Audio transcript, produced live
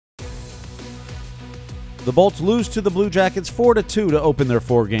The Bolts lose to the Blue Jackets 4-2 to open their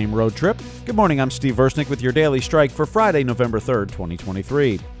 4-game road trip. Good morning, I'm Steve Versnick with your Daily Strike for Friday, November 3rd,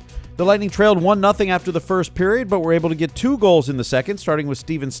 2023. The Lightning trailed 1-0 after the first period, but were able to get 2 goals in the second, starting with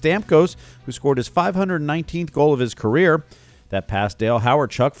Steven Stamkos, who scored his 519th goal of his career. That passed Dale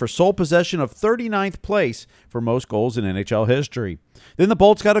Hawerchuk for sole possession of 39th place for most goals in NHL history. Then the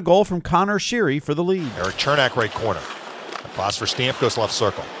Bolts got a goal from Conor Sheary for the lead. Eric Chernak right corner. Pass for Stamkos left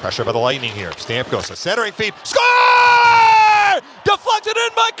circle. Pressure by the Lightning here. Stamkos, a centering feed. Score! Deflected in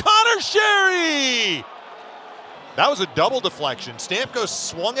by Conor Sheary! That was a double deflection. Stamkos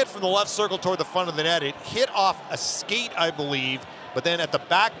swung it from the left circle toward the front of the net. It hit off a skate, I believe. But then at the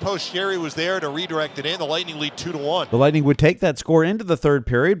back post, Sheary was there to redirect it in. The Lightning lead 2-1. The Lightning would take that score into the third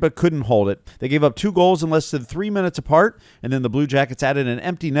period, but couldn't hold it. They gave up 2 goals in less than 3 minutes apart, and then the Blue Jackets added an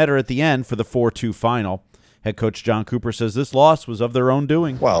empty netter at the end for the 4-2 final. Head coach John Cooper says this loss was of their own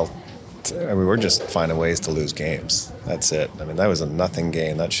doing. Well, we're just finding ways to lose games. That's it. That was a nothing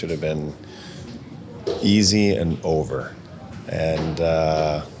game. That should have been easy and over. And,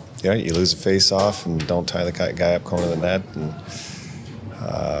 you lose a face-off and don't tie the guy up going to the net. And,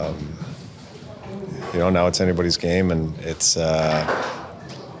 now it's anybody's game. And it's, I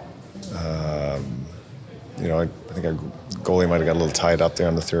think our goalie might have got a little tied up there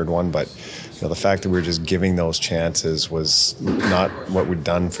on the third one, but the fact that we were just giving those chances was not what we'd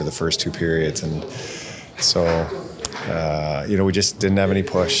done for the first 2 periods. And so, we just didn't have any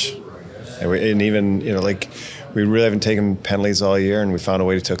push. And we really haven't taken penalties all year, and we found a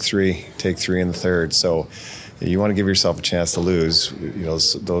way to take three in the third. So you want to give yourself a chance to lose.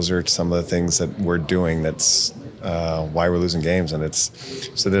 Those are some of the things that we're doing. That's why we're losing games, and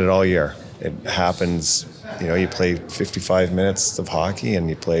so did it all year. It happens. You play 55 minutes of hockey and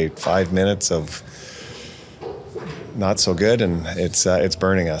you play 5 minutes of not so good, and it's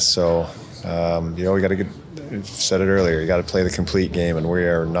burning us. So, we got to said it earlier, you got to play the complete game, and we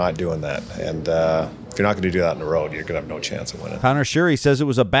are not doing that. And if you're not going to do that on the road, you're going to have no chance of winning. Conor Sheary says it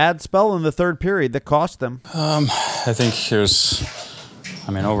was a bad spell in the third period that cost them. I think it was.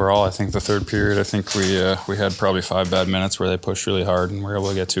 Overall, I think the third period, we had probably 5 bad minutes where they pushed really hard and were able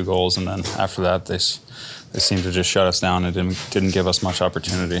to get 2 goals, and then after that they seemed to just shut us down and didn't give us much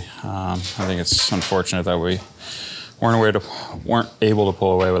opportunity. I think it's unfortunate that we weren't able to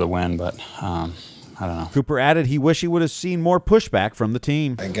pull away with a win, but I don't know. Cooper added he wished he would have seen more pushback from the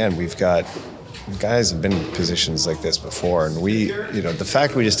team. Again, we've got guys have been in positions like this before, and the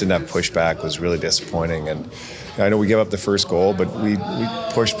fact we just didn't have pushback was really disappointing. And I know we gave up the first goal, but we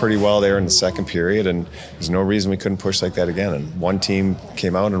pushed pretty well there in the second period, and there's no reason we couldn't push like that again. And one team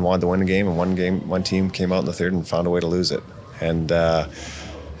came out and wanted to win the game, and one team came out in the third and found a way to lose it. And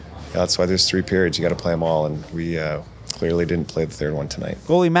that's why there's 3 periods. You got to play them all, and we clearly didn't play the third one tonight.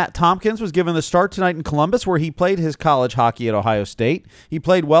 Goalie Matt Tomkins was given the start tonight in Columbus, where he played his college hockey at Ohio State. He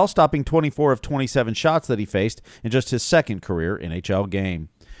played well, stopping 24 of 27 shots that he faced in just his second career NHL game.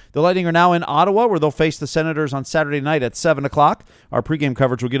 The Lightning are now in Ottawa, where they'll face the Senators on Saturday night at 7 o'clock. Our pregame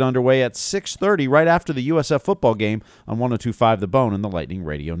coverage will get underway at 6:30, right after the USF football game on 102.5 The Bone and the Lightning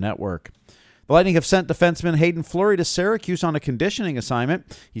Radio Network. The Lightning have sent defenseman Hayden Fleury to Syracuse on a conditioning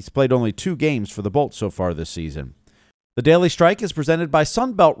assignment. He's played only 2 games for the Bolts so far this season. The Daily Strike is presented by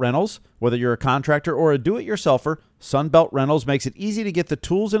Sunbelt Rentals. Whether you're a contractor or a do-it-yourselfer, Sunbelt Rentals makes it easy to get the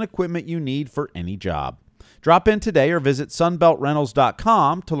tools and equipment you need for any job. Drop in today or visit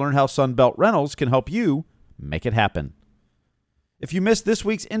sunbeltrentals.com to learn how Sunbelt Rentals can help you make it happen. If you missed this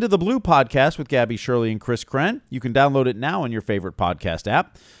week's Into the Blue podcast with Gabby Shirley and Chris Kren, you can download it now on your favorite podcast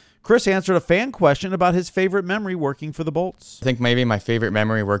app. Chris answered a fan question about his favorite memory working for the Bolts. I think maybe my favorite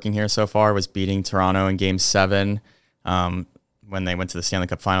memory working here so far was beating Toronto in Game 7 when they went to the Stanley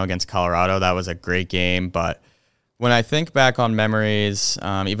Cup Final against Colorado. That was a great game, but when I think back on memories,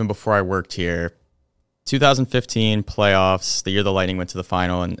 even before I worked here, 2015 playoffs, the year the Lightning went to the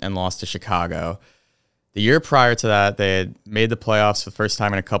final and lost to Chicago. The year prior to that, they had made the playoffs for the first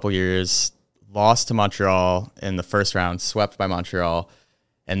time in a couple years, lost to Montreal in the first round, swept by Montreal.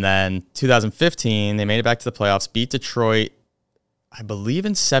 And then 2015, they made it back to the playoffs, beat Detroit, I believe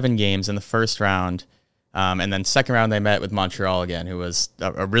in 7 games in the first round. And then second round, they met with Montreal again, who was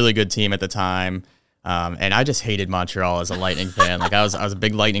a really good team at the time. And I just hated Montreal as a Lightning fan. I was a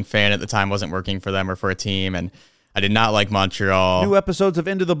big Lightning fan at the time, wasn't working for them or for a team, and I did not like Montreal. New episodes of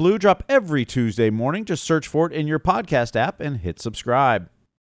Into the Blue drop every Tuesday morning. Just search for it in your podcast app and hit subscribe.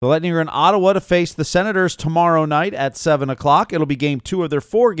 The Lightning are in Ottawa to face the Senators tomorrow night at 7 o'clock. It'll be Game 2 of their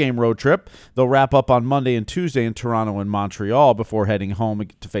 4-game road trip. They'll wrap up on Monday and Tuesday in Toronto and Montreal before heading home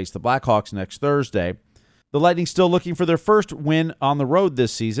to face the Blackhawks next Thursday. The Lightning still looking for their first win on the road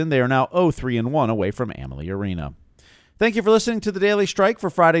this season. They are now 0-3-1 away from Amalie Arena. Thank you for listening to the Daily Strike for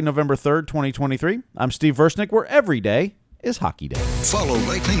Friday, November 3rd, 2023. I'm Steve Versnick, where every day is hockey day. Follow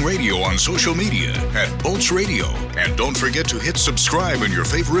Lightning Radio on social media at Bolts Radio. And don't forget to hit subscribe in your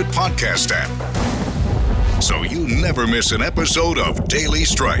favorite podcast app so you never miss an episode of Daily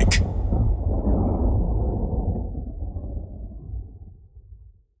Strike.